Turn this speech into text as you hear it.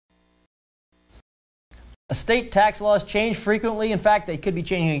Estate tax laws change frequently. In fact, they could be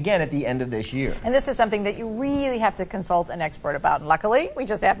changing again at the end of this year. And this is something that you really have to consult an expert about. And luckily, we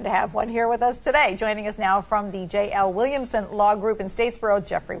just happen to have one here with us today. Joining us now from the J.L. Williamson Law Group in Statesboro,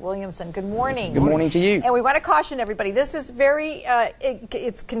 Jeffrey Williamson. Good morning. Good morning to you. And we want to caution everybody. This is very,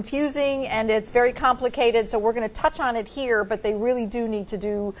 it's confusing and it's very complicated. So we're going to touch on it here, but they really do need to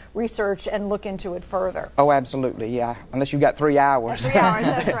do research and look into it further. Oh, absolutely. Yeah. Unless you've got 3 hours. 3 hours,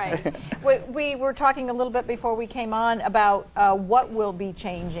 that's right. We were talking a little bit before we came on about what will be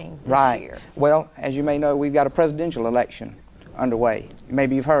changing this year. Well, as you may know, we've got a presidential election underway.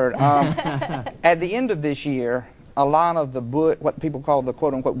 Maybe you've heard. At the end of this year, a lot of the what people call the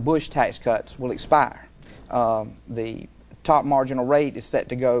quote-unquote Bush tax cuts will expire. The top marginal rate is set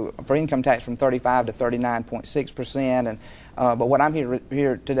to go for income tax from 35 to 39.6%. And but what I'm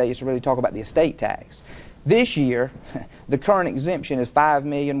here today is to really talk about the estate tax. This year, the current exemption is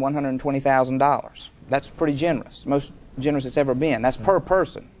 $5,120,000. That's pretty generous, most generous it's ever been. That's per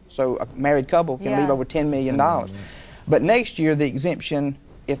person. So a married couple can leave over $10 million. But next year, the exemption,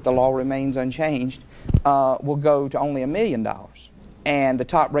 if the law remains unchanged, will go to only $1 million. And the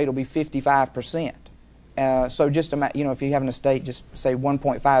top rate will be 55%. So just imagine, if you have an estate, just say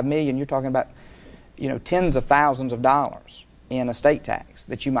 1.5 million, you're talking about, tens of thousands of dollars in estate tax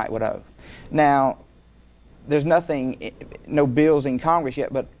that you might would owe. Now, there's no bills in Congress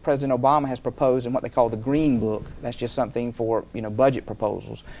yet, but President Obama has proposed in what they call the Green Book. That's just something for budget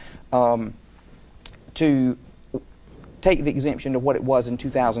proposals, to take the exemption to what it was in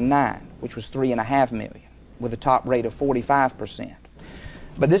 2009, which was $3.5 million, with a top rate of 45%.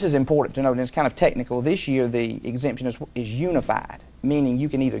 But this is important to note, and it's kind of technical. This year, the exemption is unified, meaning you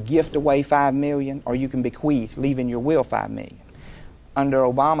can either gift away $5 million or you can bequeath, leave in your will $5 million. Under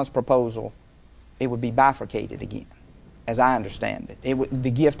Obama's proposal, it would be bifurcated again, as I understand it. The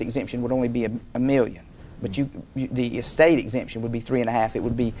gift exemption would only be $1 million, but the estate exemption would be $3.5. It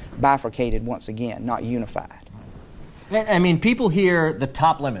would be bifurcated once again, not unified. I mean, people hear the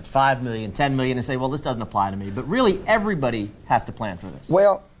top limits, $5 million, $10 million, and say, well, this doesn't apply to me. But really, everybody has to plan for this.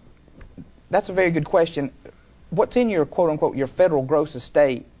 Well, that's a very good question. What's in your, quote-unquote, your federal gross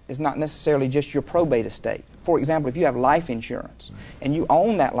estate is not necessarily just your probate estate. For example, if you have life insurance and you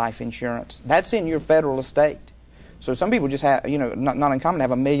own that life insurance, that's in your federal estate. So some people just have, not uncommon to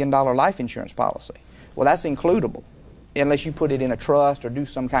have $1 million life insurance policy. Well, that's includable unless you put it in a trust or do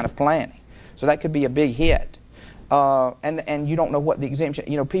some kind of planning. So that could be a big hit. And you don't know what the exemption,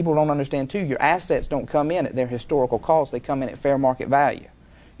 people don't understand too, your assets don't come in at their historical cost, they come in at fair market value.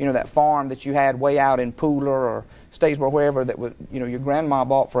 That farm that you had way out in Pooler or Statesboro, wherever, that was, your grandma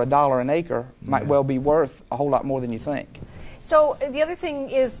bought for $1 an acre, might well be worth a whole lot more than you think. So the other thing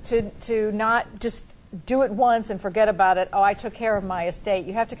is to not just do it once and forget about it. Oh, I took care of my estate.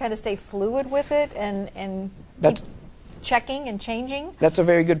 You have to kind of stay fluid with it and keep checking and changing. That's a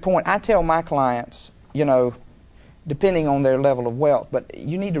very good point. I tell my clients, depending on their level of wealth, but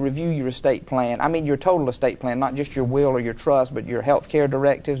you need to review your estate plan. I mean your total estate plan, not just your will or your trust, but your health care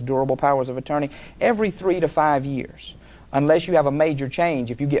directives, durable powers of attorney, every 3 to 5 years. Unless you have a major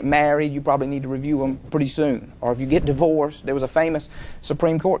change. If you get married, you probably need to review them pretty soon. Or if you get divorced, there was a famous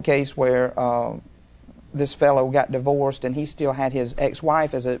Supreme Court case where this fellow got divorced and he still had his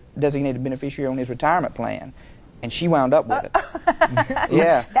ex-wife as a designated beneficiary on his retirement plan. And she wound up with it.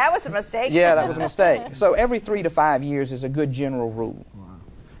 Yeah. That was a mistake. Yeah, that was a mistake. So every 3 to 5 years is a good general rule. Wow.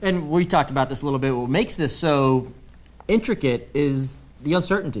 And we talked about this a little bit. What makes this so intricate is the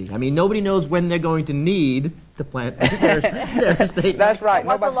uncertainty. I mean, nobody knows when they're going to need to plan their estate. That's right.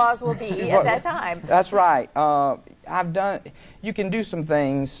 What the laws will be at that time. That's right. You can do some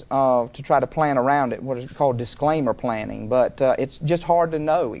things to try to plan around it, what is called disclaimer planning, but it's just hard to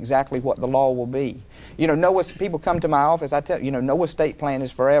know exactly what the law will be. People come to my office, I tell no estate plan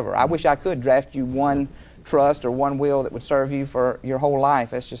is forever. I wish I could draft you one trust or one will that would serve you for your whole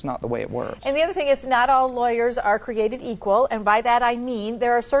life. That's just not the way it works. And the other thing is, not all lawyers are created equal, and by that I mean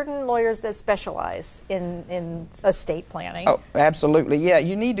there are certain lawyers that specialize in estate planning. Oh, absolutely. Yeah,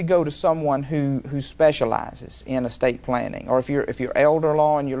 you need to go to someone who specializes in estate planning. Or if you're elder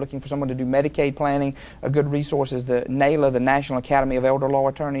law and you're looking for someone to do Medicaid planning, a good resource is the NALA, the National Academy of Elder Law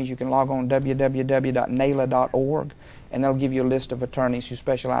Attorneys. You can log on www.nala.org. And they'll give you a list of attorneys who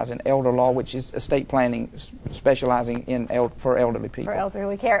specialize in elder law, which is estate planning specializing for elderly people. For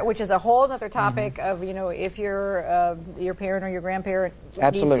elderly care, which is a whole other topic of, if your parent or your grandparent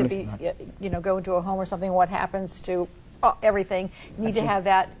needs to be, go into a home or something, what happens to everything. You need to have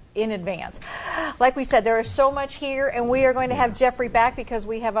that in advance. Like we said, there is so much here, and we are going to have Jeffrey back because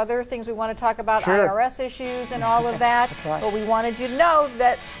we have other things we want to talk about, IRS issues and all of that. But we wanted you to know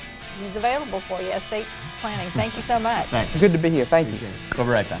that he's available for you. Estate planning. Thank you so much. Thanks. Good to be here. Thank you. We'll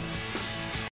be right back.